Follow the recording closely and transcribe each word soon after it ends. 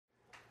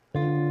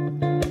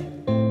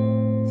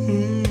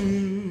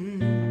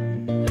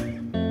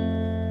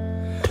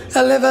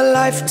I live a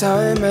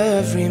lifetime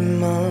every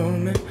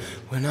moment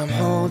when I'm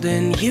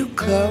holding you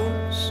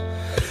close.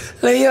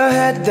 Lay your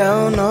head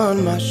down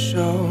on my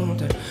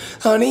shoulder,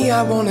 honey,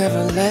 I won't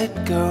ever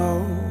let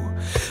go.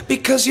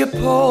 Because you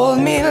pulled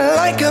me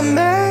like a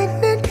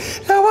magnet,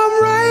 now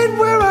I'm right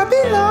where I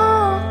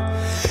belong.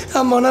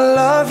 I'm gonna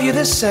love you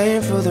the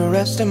same for the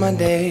rest of my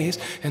days,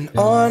 and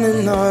on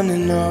and on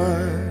and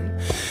on.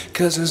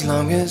 Cause as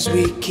long as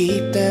we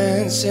keep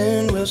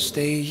dancing, we'll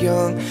stay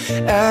young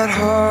at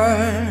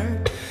heart.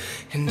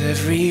 And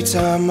every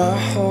time I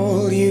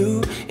hold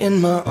you in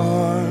my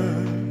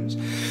arms,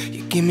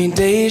 you give me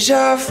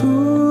deja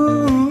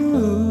vu.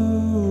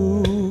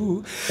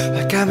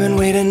 Like I've been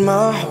waiting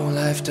my whole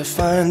life to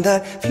find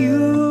that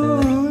view.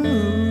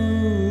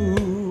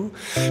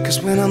 Cause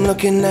when I'm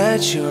looking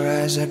at your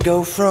eyes, I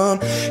go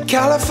from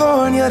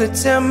California to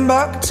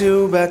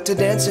Timbuktu, back to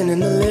dancing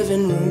in the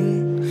living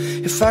room.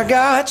 If I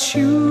got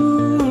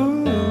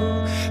you,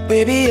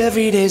 baby,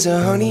 every day's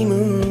a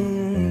honeymoon.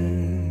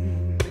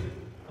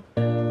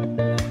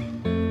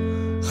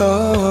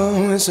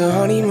 Oh, it's a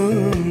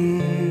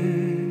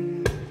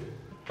honeymoon.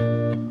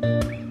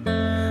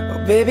 Oh,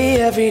 baby,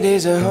 every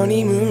day's a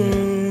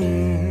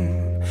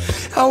honeymoon.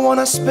 I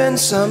wanna spend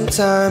some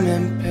time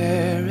in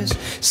Paris,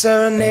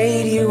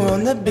 serenade you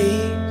on the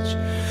beach.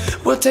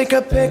 We'll take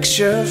a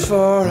picture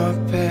for our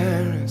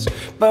parents,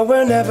 but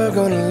we're never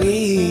gonna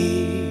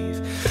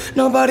leave.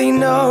 Nobody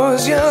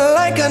knows you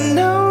like I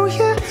know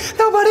you,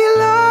 nobody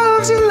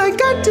loves you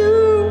like I do.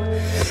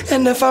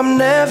 And if I'm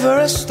never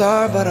a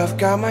star, but I've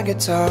got my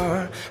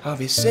guitar, I'll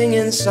be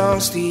singing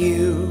songs to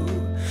you.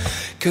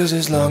 Cause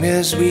as long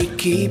as we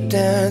keep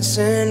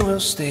dancing,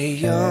 we'll stay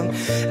young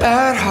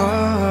at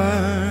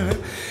heart.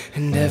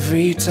 And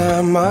every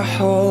time I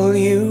hold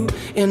you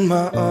in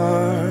my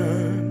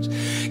arms,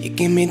 you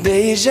give me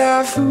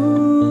deja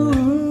vu.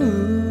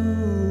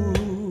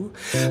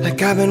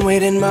 Like I've been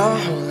waiting my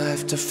whole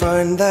life to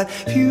find that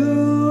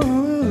view.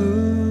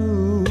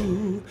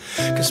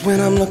 Cause when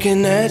I'm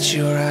looking at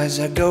your eyes,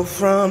 I go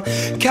from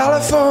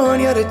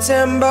California to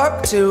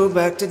Timbuktu,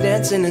 back to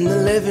dancing in the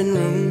living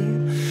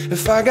room.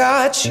 If I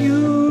got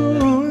you,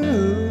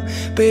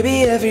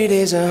 baby, every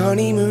day's a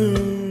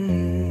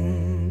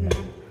honeymoon.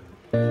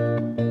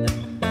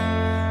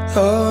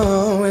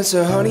 Oh, it's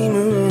a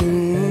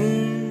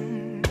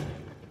honeymoon.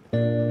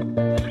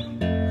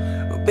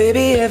 Oh,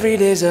 baby, every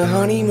day's a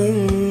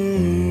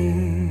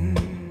honeymoon.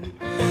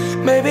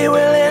 Maybe we'll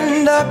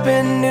end up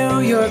in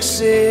New York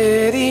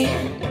City.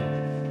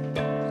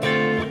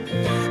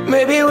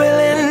 Maybe we'll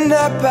end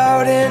up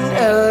out in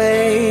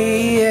LA.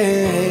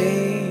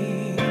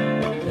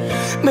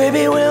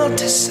 Maybe we'll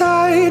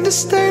decide to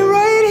stay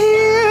right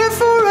here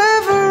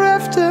forever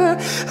after.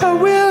 I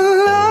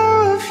will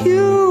love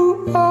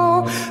you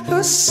all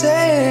the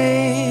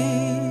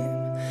same.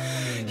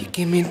 You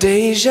give me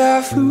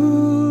deja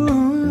vu.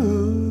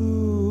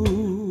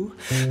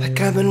 Like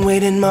I've been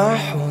waiting my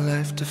whole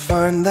life to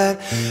find that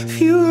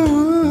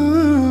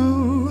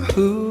view.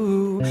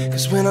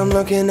 Cause when I'm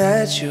looking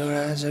at your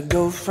eyes, I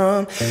go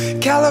from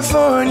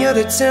California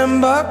to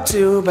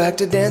Timbuktu, back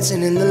to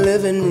dancing in the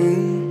living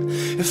room.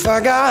 If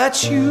I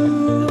got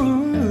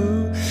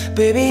you,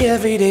 baby,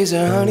 every day's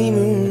a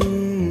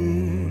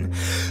honeymoon.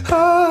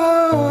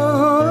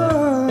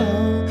 Oh,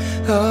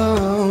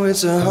 oh,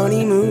 it's a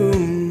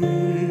honeymoon.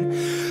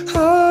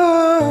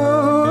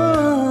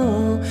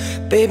 Oh,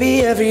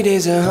 baby, every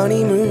day's a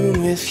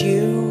honeymoon with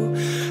you.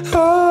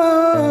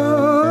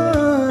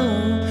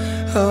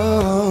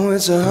 Oh,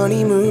 it's a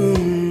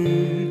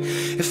honeymoon.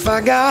 If I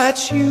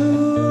got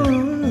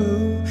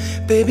you,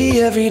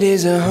 baby, every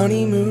day's a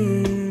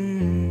honeymoon.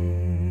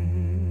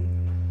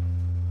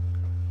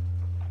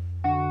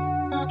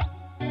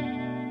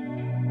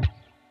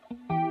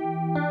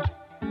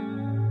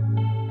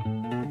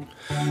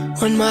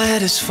 When my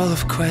head is full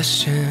of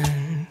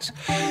questions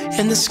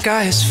and the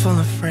sky is full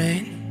of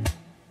rain,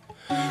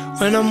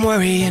 when I'm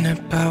worrying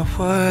about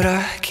what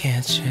I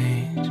can't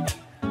change,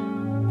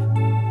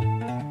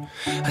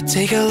 I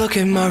take a look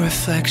at my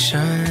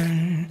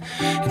reflection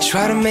and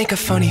try to make a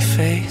funny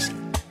face.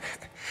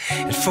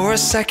 And for a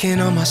second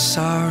all my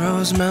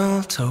sorrows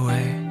melt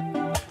away.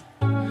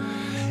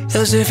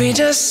 As if we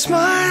just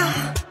smile,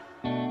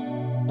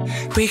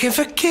 we can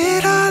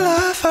forget all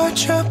of our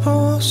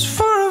troubles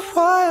for a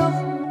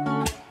while.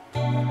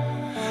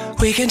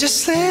 We can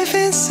just live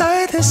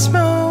inside this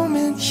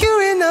moment,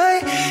 you and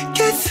I.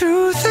 Get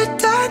through the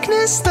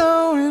darkness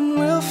knowing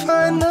we'll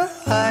find the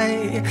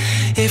light.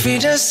 If we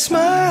just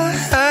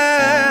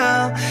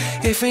smile,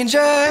 if we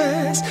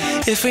just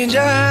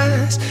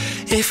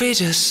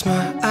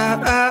smile.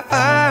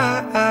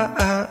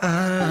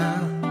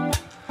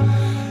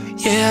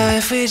 Yeah,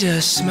 if we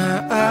just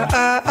smile.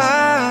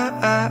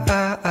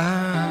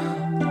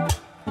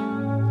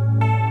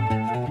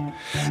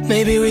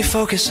 Maybe we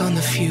focus on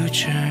the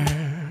future.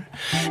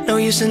 No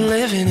use in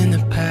living in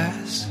the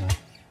past.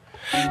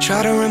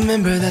 Try to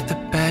remember that the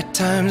bad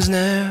times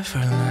never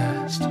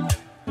last.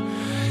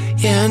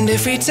 Yeah, and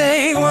if we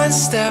take one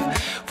step,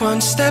 One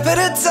step at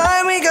a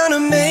time, we're gonna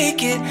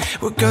make it.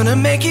 We're gonna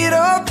make it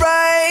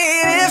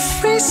alright.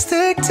 If we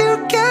stick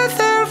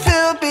together,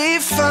 we'll be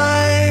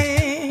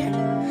fine.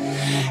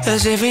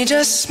 'Cause if we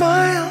just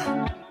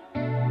smile,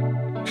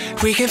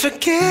 we can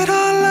forget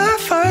all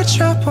of our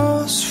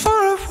troubles for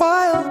a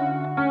while.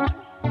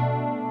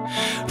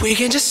 We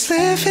can just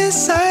live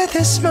inside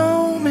this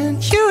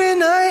moment. You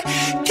and I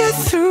get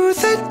through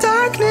the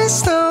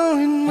darkness,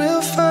 knowing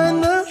we'll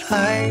find the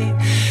light.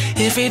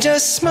 If we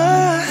just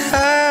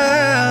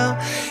smile,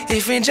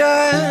 if we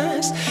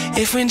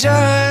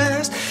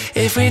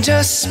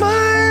just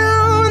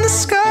smile when the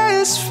sky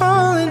is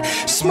falling,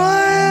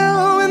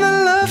 smile when the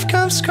love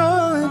comes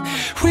calling,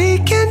 we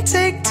can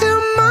take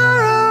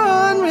tomorrow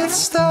on with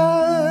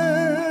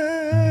style.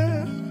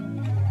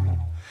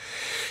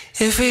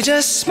 If we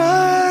just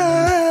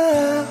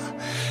smile,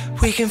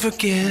 we can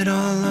forget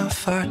all of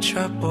our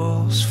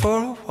troubles for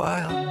a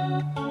while.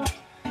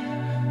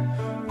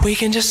 We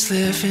can just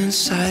live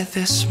inside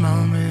this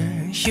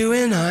moment. You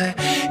and I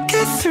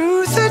get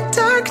through the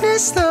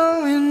darkness,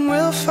 knowing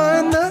we'll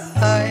find the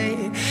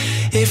light.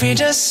 If we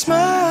just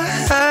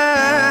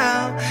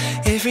smile,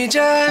 if we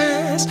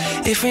just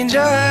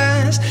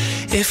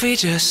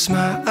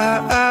smile,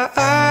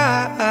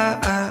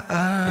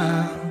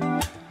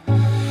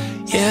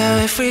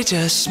 yeah, if we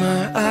just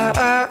smile,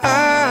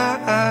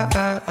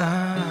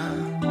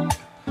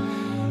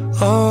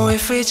 oh,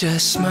 if we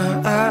just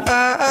smile,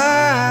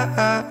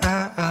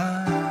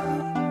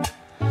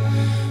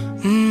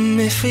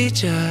 if we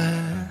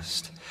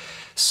just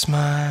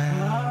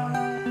smile.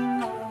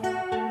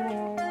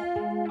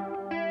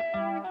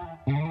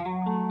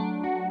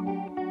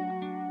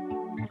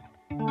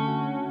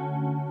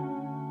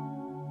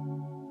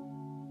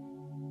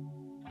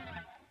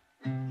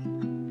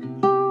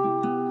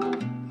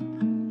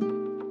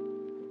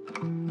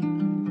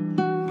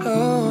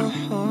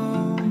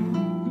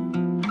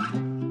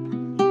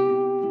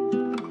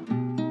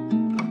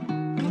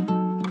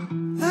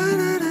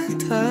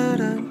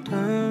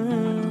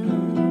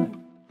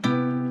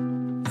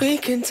 We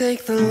can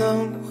take the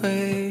long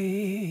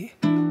way.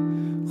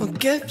 We'll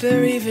get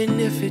there even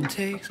if it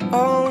takes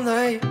all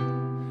night.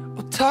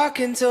 We'll talk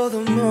until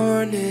the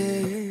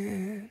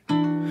morning.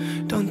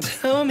 Don't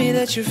tell me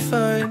that you're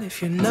fine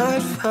if you're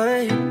not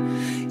fine.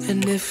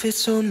 And if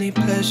it's only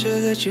pleasure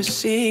that you're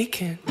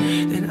seeking,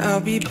 then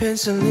I'll be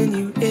penciling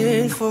you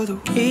in for the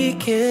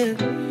weekend.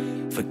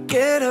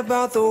 Forget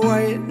about the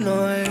white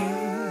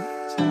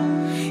noise.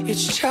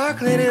 It's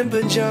chocolate and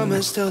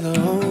pajamas till the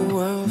whole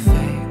world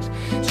fades.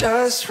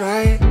 Just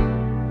right,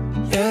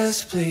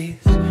 yes please.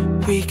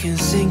 We can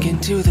sink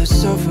into the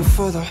sofa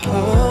for the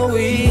whole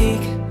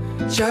week.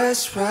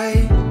 Just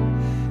right,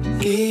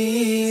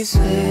 easy.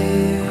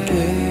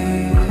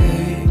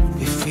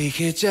 If we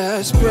could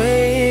just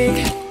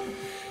break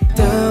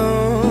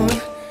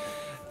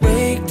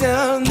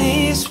down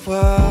these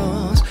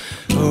walls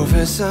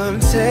over some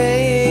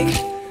take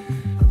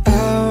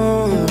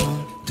out.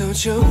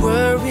 Don't you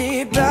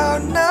worry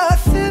about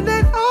nothing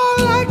at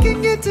all. I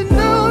can get to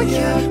know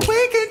you.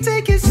 We can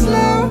take it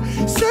slow,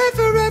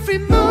 savor every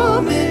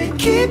moment,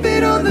 keep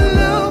it on the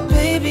low.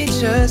 Baby,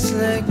 just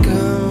let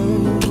go.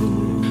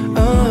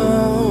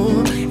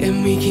 Oh,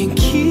 and we can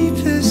keep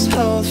this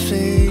whole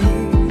thing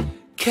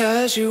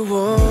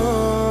casual.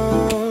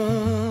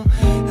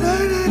 Da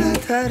da da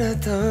da da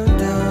da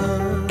da.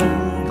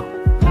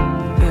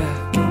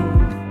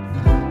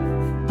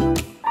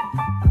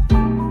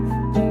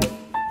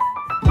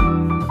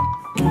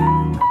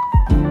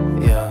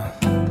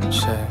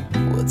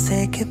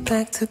 Take it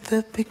back to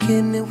the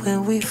beginning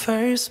when we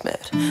first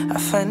met. I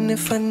find it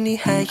funny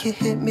how you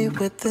hit me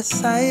with the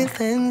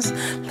silence.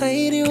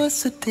 Lady,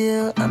 what's the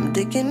deal? I'm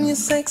digging your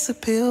sex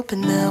appeal, but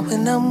now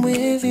when I'm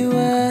with you,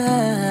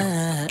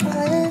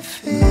 I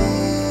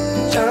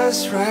feel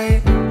just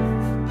right.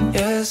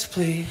 Yes,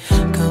 please.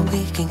 Girl,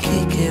 we can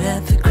kick it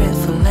at the crib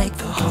for like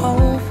the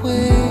whole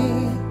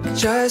week.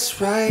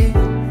 Just right.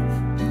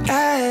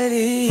 At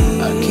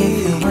ease. I'll give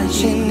you what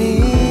you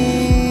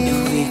need. If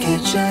we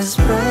could just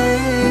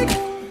break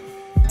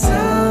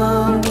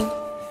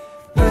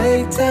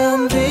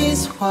down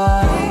these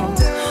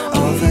walls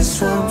over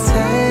some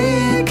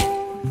take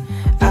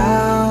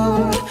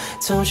out.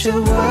 Don't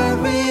you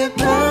worry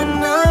about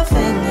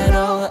nothing at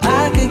all.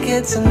 I could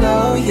get to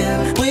know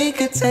you. We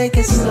could take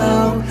it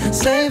slow,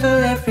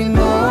 savor every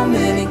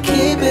moment and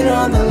keep it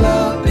on the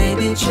low.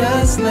 Baby,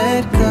 just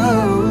let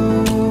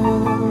go.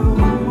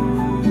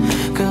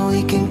 Girl,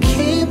 we can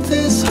keep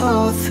this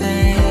whole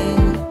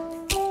thing.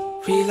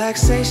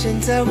 Relaxation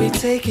till we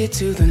take it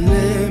to the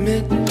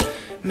limit.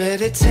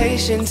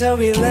 Meditation till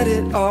we let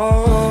it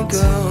all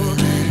go.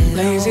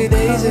 Lazy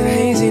days and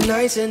hazy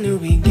nights and new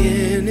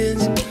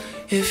beginnings.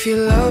 If you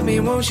love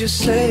me, won't you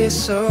say it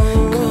so?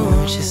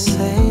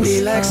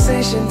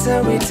 Relaxation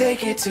till we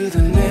take it to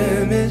the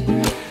limit.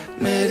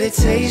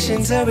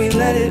 Meditation till we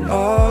let it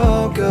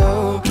all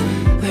go.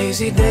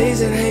 Lazy days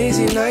and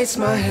hazy nights,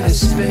 my head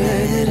is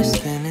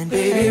spinning.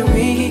 Baby,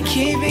 we can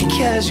keep it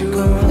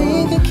casual.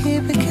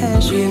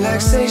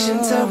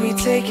 Relaxation till we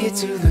take it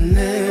to the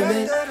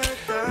limit.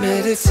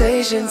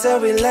 Meditation till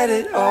we let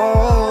it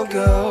all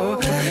go.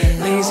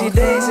 Lazy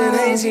days and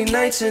hazy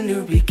nights and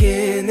new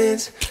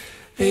beginnings.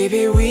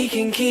 Baby, we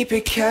can keep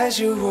it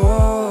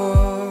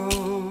casual.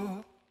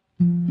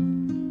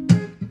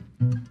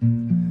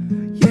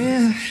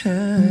 Yeah,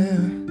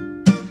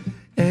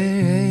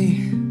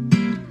 hey.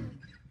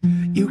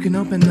 You can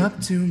open up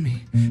to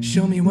me,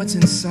 show me what's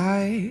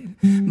inside.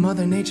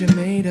 Mother Nature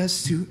made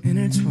us to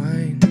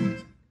intertwine.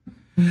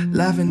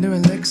 Lavender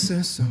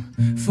elixir so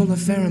full of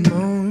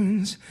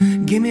pheromones.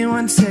 Give me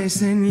one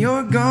taste and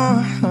you're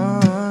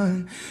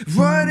gone.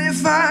 What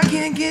if I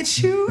can't get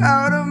you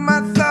out of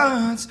my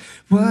thoughts?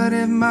 What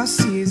if my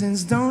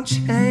seasons don't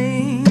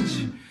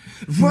change?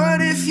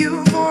 What if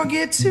you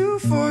forget to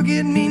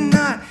forget me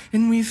not,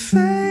 and we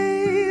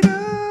fade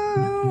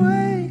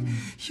away?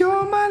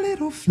 You're my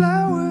little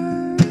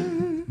flower,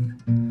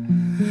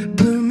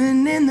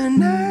 blooming in the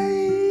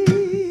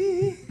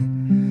night,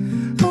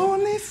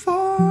 only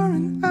for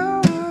an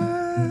hour.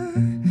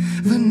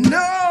 The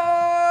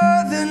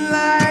northern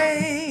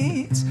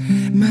lights,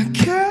 my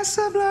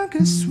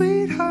Casablanca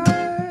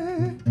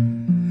sweetheart,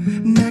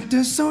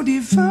 nectar so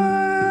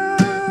divine.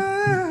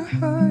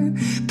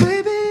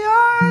 Baby,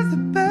 you're the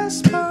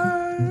best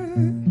part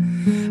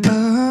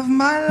of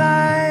my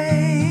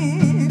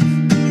life.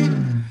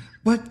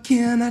 What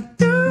can I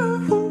do?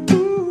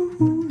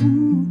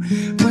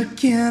 What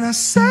can I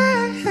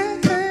say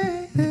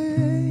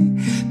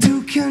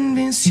to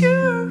convince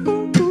you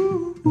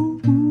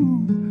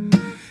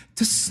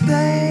to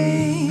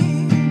stay?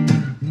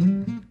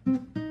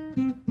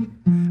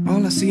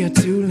 All I see are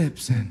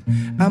tulips and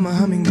I'm a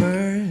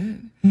hummingbird.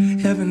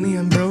 Heavenly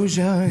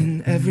ambrosia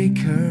in every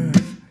curve.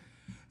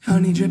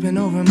 Honey dripping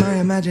over my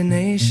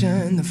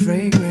imagination. The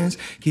fragrance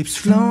keeps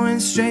flowing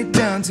straight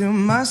down to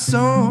my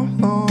soul.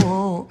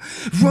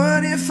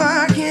 What if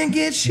I can't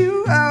get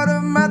you out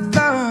of my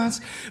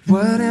thoughts?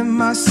 What if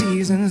my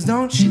seasons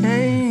don't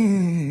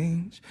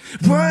change?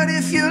 What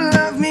if you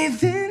love me,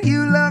 then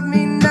you love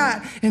me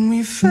not, and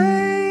we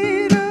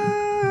fade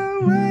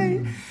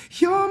away?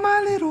 You're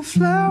my little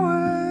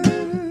flower,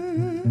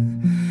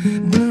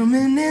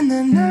 blooming in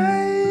the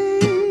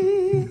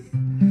night,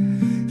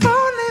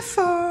 only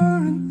for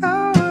an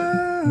hour.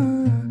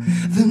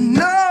 The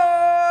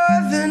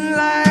northern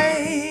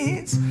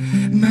lights,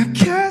 my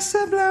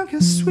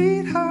Casablanca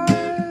sweetheart,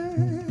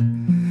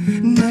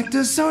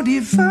 nectar so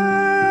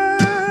divine.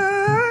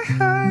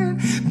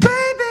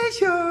 Baby,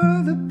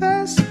 you're the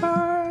best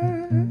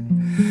part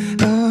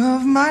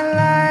of my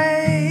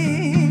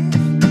life.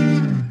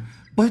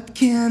 What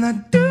can I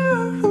do?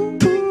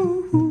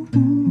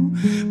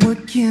 What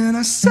can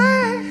I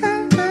say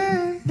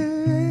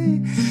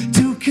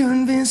to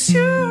convince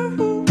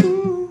you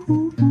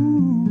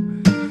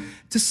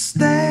to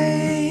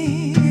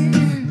stay?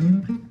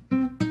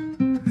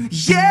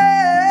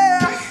 Yeah,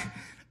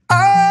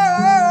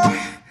 oh,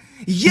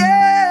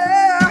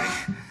 yeah,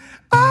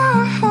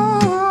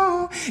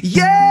 oh,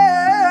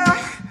 yeah,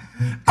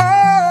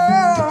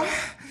 oh,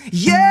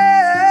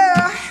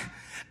 yeah,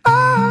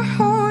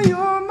 oh,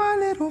 you're my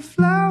little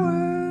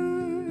flower,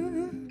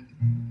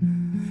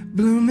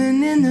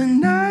 blooming in the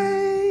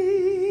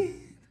night,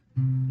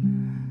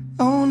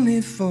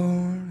 only for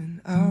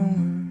an hour.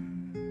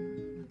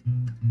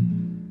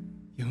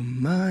 You're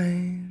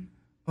mine,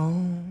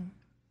 oh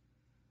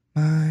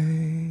mine.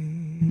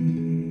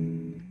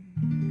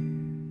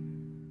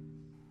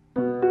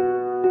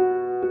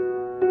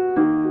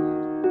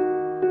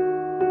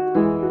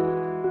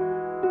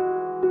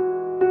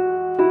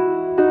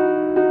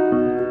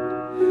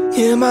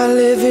 Am I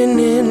living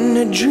in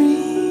a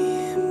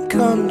dream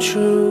come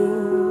true?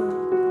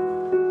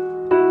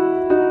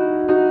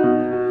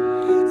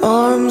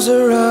 Arms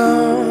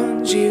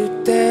around you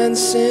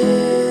dancing.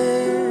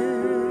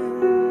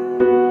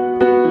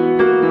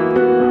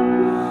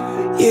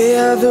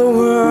 Yeah, the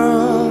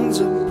world's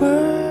a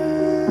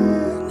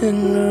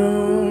burning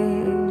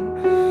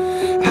room.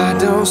 I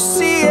don't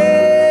see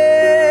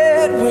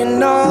it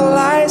when all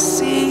I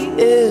see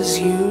is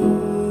you.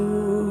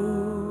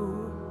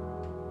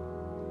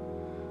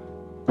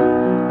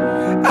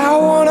 I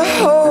wanna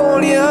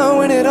hold you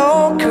when it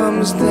all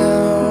comes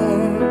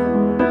down.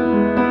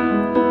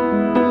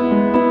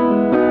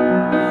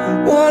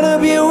 Wanna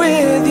be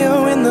with you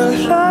when the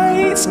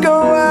lights go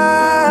out.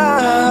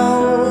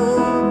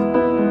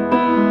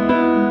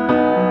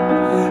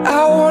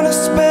 I wanna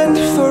spend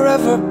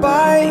forever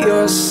by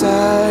your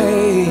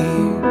side.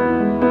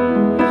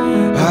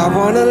 I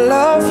wanna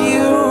love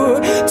you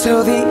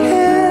till the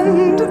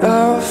end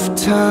of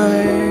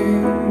time.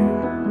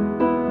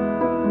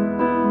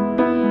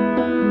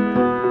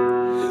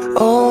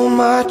 All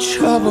my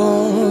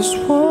troubles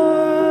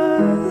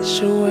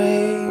wash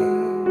away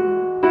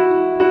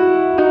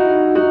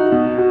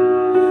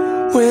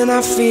when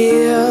I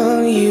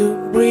feel you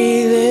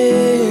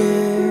breathing.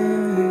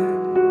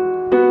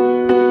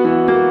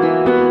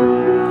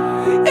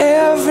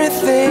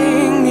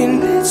 Everything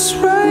in its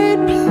right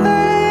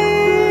place.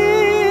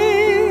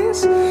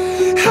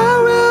 I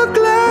will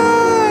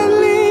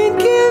gladly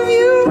give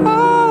you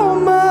all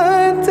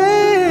my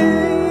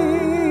days.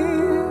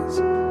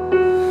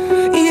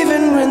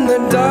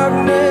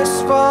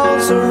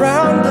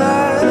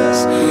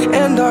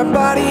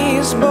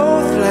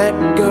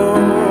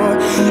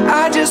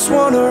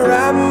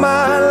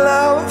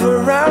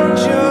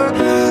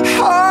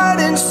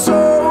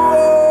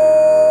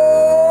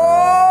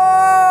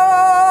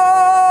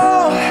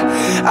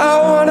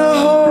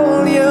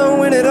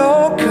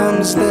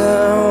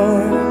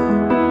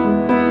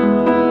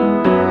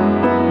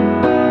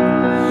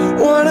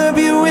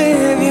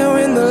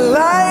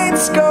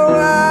 lights go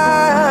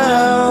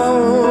out.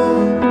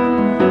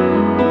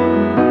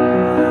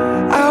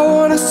 I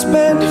wanna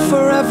spend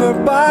forever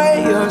by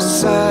your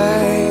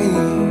side.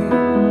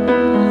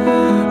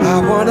 I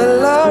wanna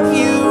love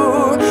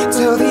you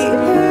till the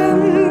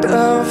end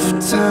of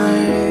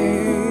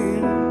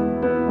time.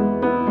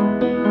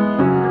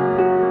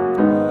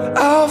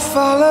 I'll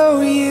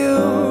follow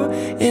you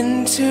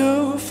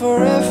into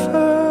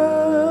forever.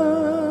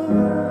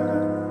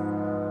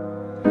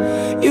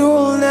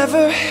 You'll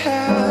never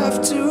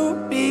have to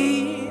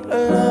be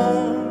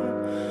alone.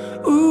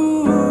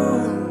 Ooh,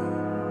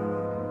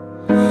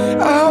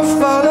 I'll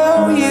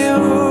follow you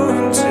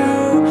into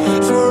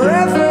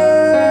forever.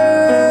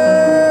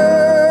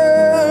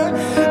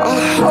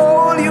 I'll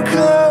hold you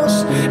close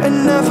and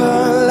never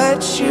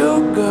let you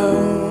go.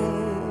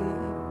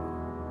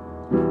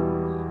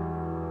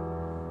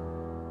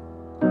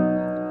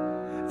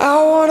 I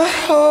wanna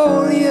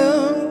hold you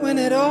when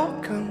it all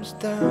comes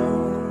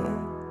down.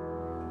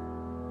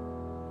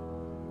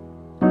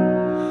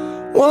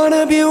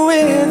 Wanna be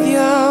with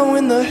you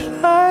when the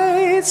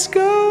lights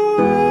go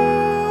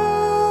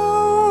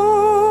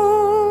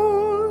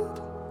out.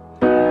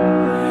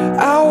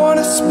 I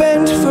wanna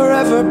spend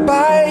forever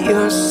by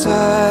your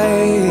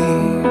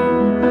side.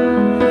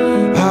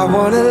 I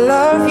wanna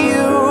love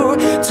you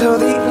till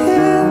the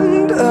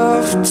end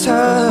of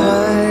time.